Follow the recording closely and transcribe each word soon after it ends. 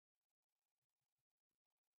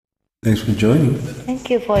Thanks for joining. Thank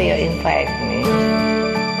you for your invite me.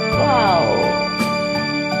 Wow.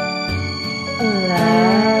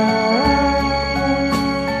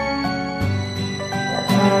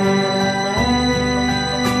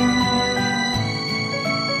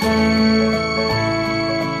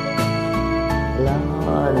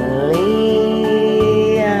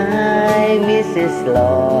 Lonely, I miss this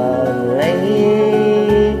lonely.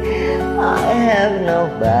 I have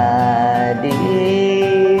nobody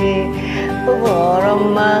for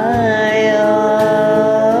my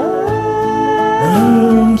own.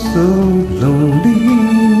 I'm so lonely.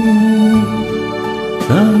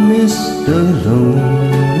 I miss the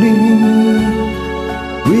lonely.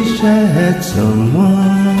 Wish I had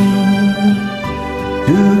someone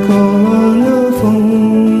to call on the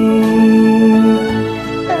phone.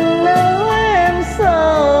 And now I'm so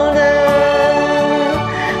down,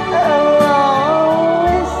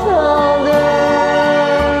 alone, so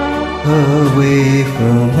down. Away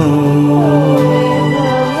from home,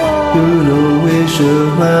 to no wish of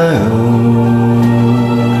my own.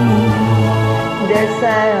 That's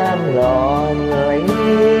why I'm lonely.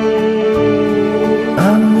 I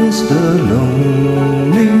miss the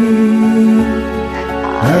lonely.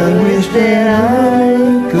 I wish that I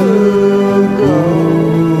could go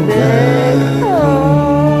back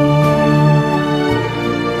home.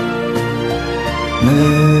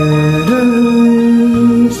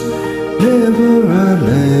 Letters, never a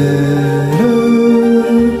letter.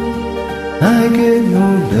 I get no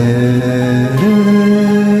letters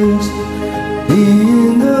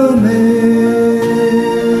in the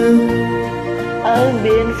mail. I've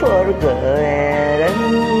been forgotten.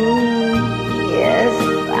 Yes,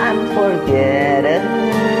 I'm forgotten.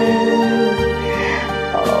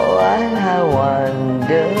 Oh, I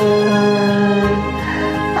wonder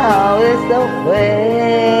how is the way.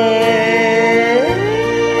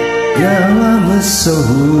 Yeah, I'm a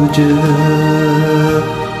soldier,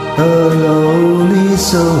 a lonely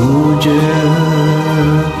soldier.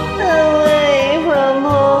 Away from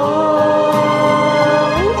home,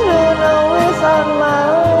 through the ways on my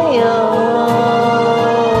own.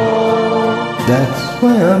 That's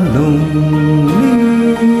why I'm lonely.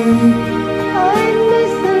 I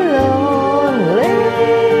miss the lonely.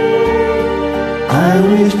 I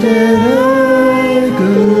wish that I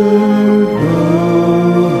could go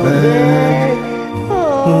back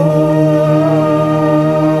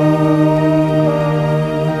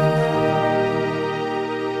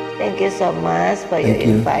home. Thank you so much for your Thank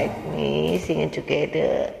you. invite me singing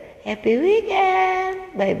together. Happy weekend.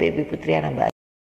 Bye, baby Putriana Mbak.